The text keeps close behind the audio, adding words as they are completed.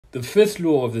The fifth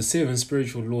law of the seven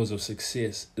spiritual laws of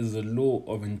success is the law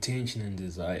of intention and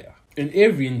desire. In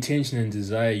every intention and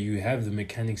desire, you have the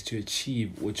mechanics to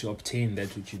achieve or to obtain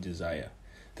that which you desire.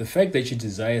 The fact that you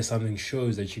desire something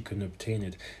shows that you can obtain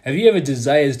it. Have you ever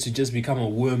desired to just become a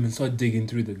worm and start digging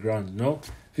through the ground? No?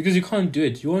 Because you can't do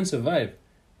it. You won't survive.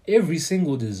 Every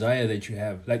single desire that you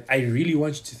have, like, I really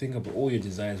want you to think about all your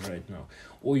desires right now,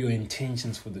 all your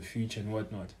intentions for the future and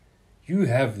whatnot. You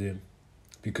have them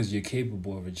because you're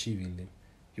capable of achieving them.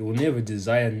 You will never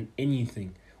desire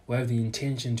anything or have the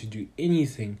intention to do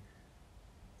anything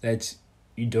that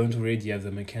you don't already have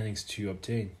the mechanics to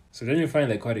obtain. So don't you find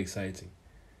that quite exciting?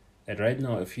 That right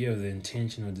now, if you have the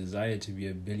intention or desire to be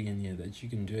a billionaire, that you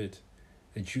can do it.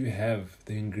 That you have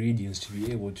the ingredients to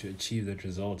be able to achieve that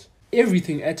result.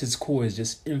 Everything at its core is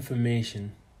just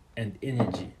information and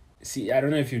energy. See, I don't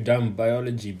know if you've done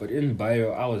biology, but in bio,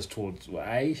 I was told,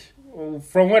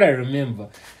 from what I remember,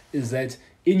 is that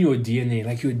in your DNA,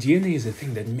 like your DNA is the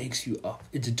thing that makes you up.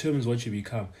 It determines what you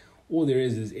become. All there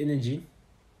is energy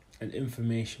and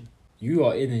information. You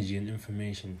are energy and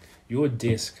information. Your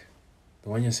desk, the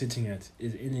one you're sitting at,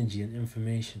 is energy and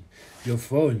information. Your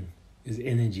phone is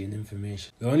energy and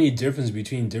information. The only difference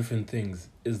between different things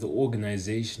is the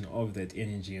organization of that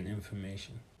energy and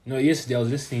information. You know, yesterday I was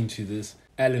listening to this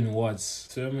Alan Watts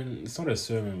sermon. It's not a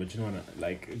sermon, but you know what,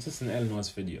 like, it's just an Alan Watts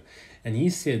video. And he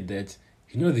said that,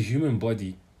 you know, the human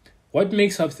body, what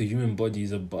makes up the human body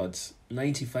is about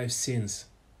 95 cents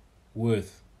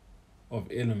worth of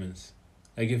elements.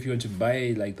 Like if you were to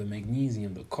buy like the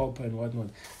magnesium, the copper and whatnot,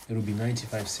 it would be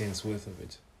 95 cents worth of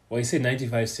it. Well, he said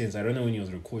 95 cents. I don't know when he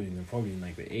was recording them, probably in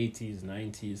like the 80s,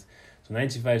 90s. So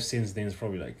 95 cents then is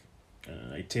probably like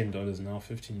 $10 now,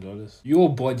 $15.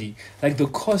 Your body, like the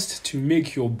cost to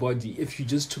make your body, if you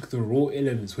just took the raw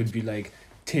elements, would be like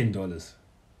 $10.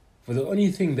 But the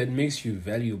only thing that makes you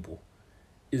valuable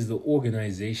is the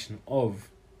organization of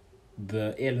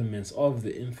the elements, of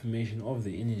the information, of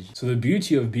the energy. So the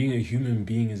beauty of being a human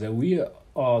being is that we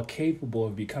are capable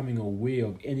of becoming aware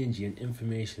of energy and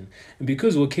information. And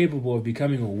because we're capable of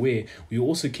becoming aware, we're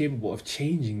also capable of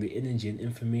changing the energy and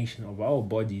information of our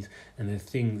bodies and the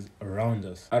things around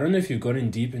us. I don't know if you've gotten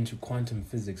deep into quantum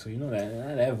physics, or you know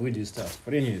that weird stuff.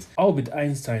 But anyways, Albert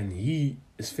Einstein, he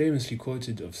is famously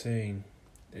quoted of saying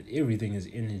that everything is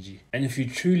energy. And if you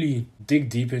truly dig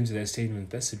deep into that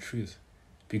statement, that's the truth.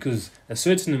 Because a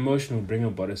certain emotion will bring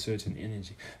about a certain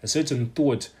energy. A certain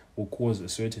thought will cause a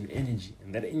certain energy.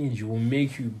 And that energy will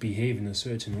make you behave in a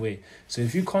certain way. So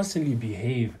if you constantly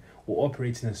behave or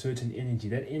operate in a certain energy,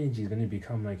 that energy is going to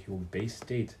become like your base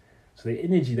state. So the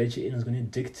energy that you're in is going to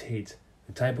dictate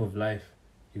the type of life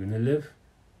you're going to live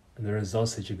and the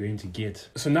results that you're going to get.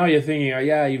 So now you're thinking, oh,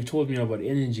 yeah, you've told me about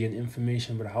energy and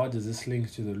information, but how does this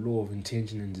link to the law of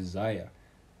intention and desire?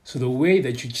 So the way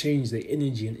that you change the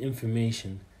energy and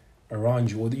information around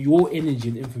you, or your energy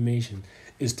and information,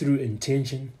 is through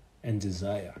intention and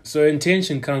desire. So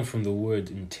intention comes from the word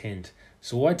intent.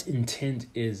 So what intent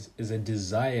is a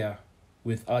desire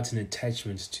without an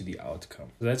attachment to the outcome.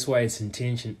 So that's why it's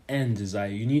intention and desire.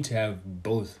 You need to have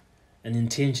both. And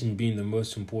intention being the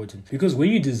most important. Because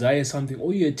when you desire something,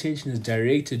 all your attention is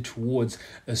directed towards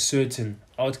a certain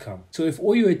outcome. So if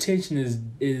all your attention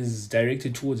is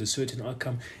directed towards a certain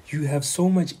outcome, you have so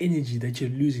much energy that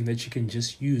you're losing that you can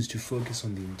just use to focus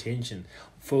on the intention.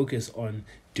 Focus on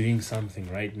doing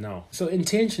something right now. So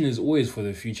intention is always for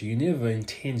the future. You never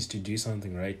intend to do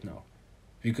something right now.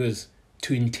 Because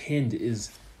to intend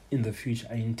is in the future.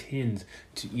 I intend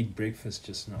to eat breakfast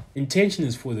just now. Intention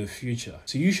is for the future.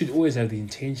 So you should always have the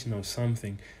intention of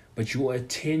something, but your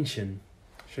attention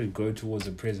should go towards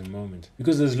the present moment.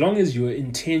 Because as long as your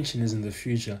intention is in the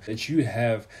future, that you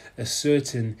have a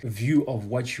certain view of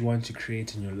what you want to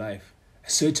create in your life, a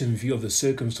certain view of the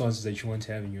circumstances that you want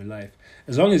to have in your life.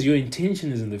 As long as your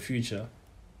intention is in the future,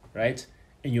 right,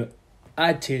 and your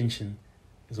attention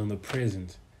is on the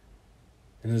present,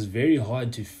 then it's very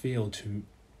hard to fail to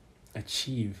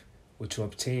achieve or to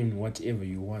obtain whatever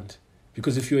you want.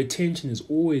 Because if your attention is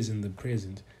always in the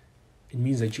present, it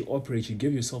means that you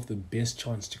give yourself the best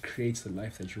chance to create the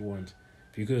life that you want.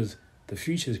 Because the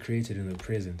future is created in the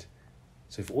present.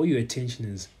 So if all your attention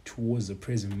is towards the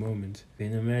present moment,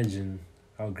 then imagine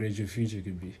how great your future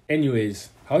could be. Anyways,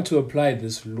 how to apply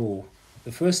this law?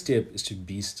 The first step is to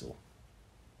be still.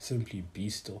 Simply be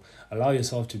still. Allow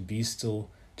yourself to be still,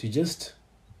 to just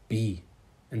be.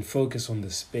 And focus on the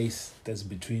space that's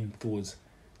between thoughts,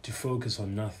 to focus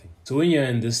on nothing. So when you're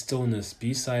in this stillness,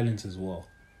 be silent as well.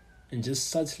 And just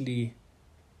subtly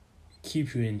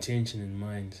keep your intention in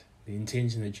mind, the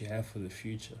intention that you have for the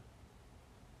future.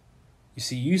 You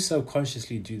see, you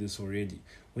subconsciously do this already.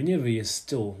 Whenever you're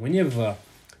still, whenever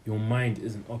your mind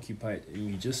isn't occupied and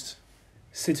you just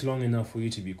sit long enough for you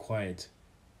to be quiet,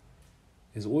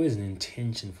 there's always an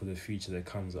intention for the future that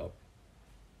comes up.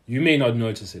 You may not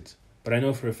notice it, but I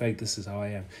know for a fact this is how I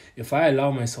am. If I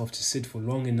allow myself to sit for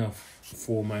long enough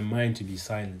for my mind to be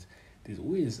silent, there's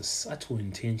always a subtle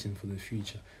intention for the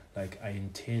future. Like, I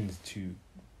intend to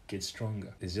get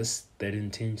stronger. There's just that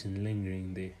intention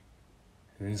lingering there.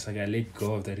 And then it's like I let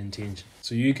go of that intention.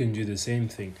 So you can do the same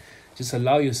thing. Just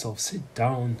allow yourself, sit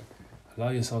down, allow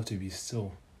yourself to be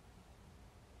still.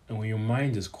 And when your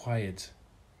mind is quiet,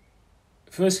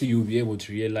 firstly, you'll be able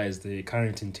to realize the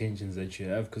current intentions that you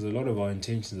have, because a lot of our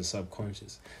intentions are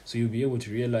subconscious. So you'll be able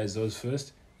to realize those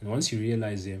first. And once you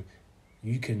realize them,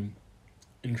 you can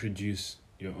introduce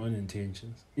your own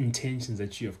intentions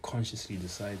that you have consciously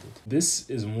decided. This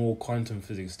is more quantum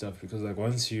physics stuff, because like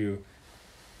once you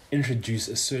introduce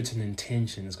a certain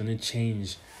intention, it's going to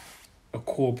change a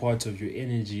core part of your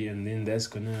energy, and then that's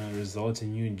going to result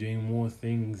in you doing more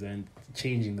things and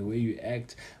changing the way you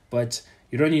act. But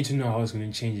you don't need to know how it's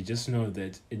going to change it. Just know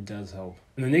that it does help.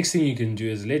 And the next thing you can do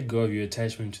is let go of your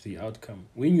attachment to the outcome.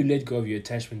 When you let go of your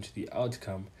attachment to the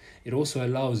outcome, it also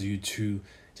allows you to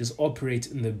just operate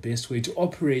in the best way, to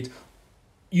operate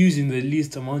using the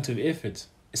least amount of effort.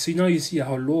 So now you see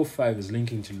how law 5 is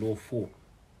linking to law 4.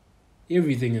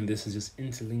 Everything in this is just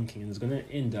interlinking, and it's going to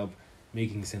end up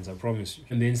making sense, I promise you.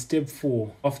 And then step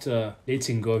 4, after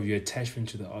letting go of your attachment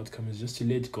to the outcome, is just to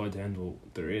let God handle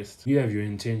the rest. You have your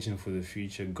intention for the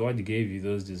future. God gave you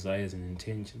those desires and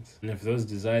intentions. And if those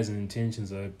desires and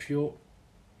intentions are pure,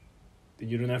 then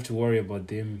you don't have to worry about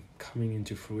them coming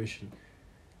into fruition.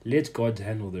 Let God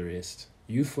handle the rest.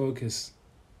 You focus,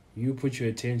 you put your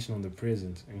attention on the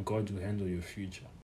present, and God will handle your future.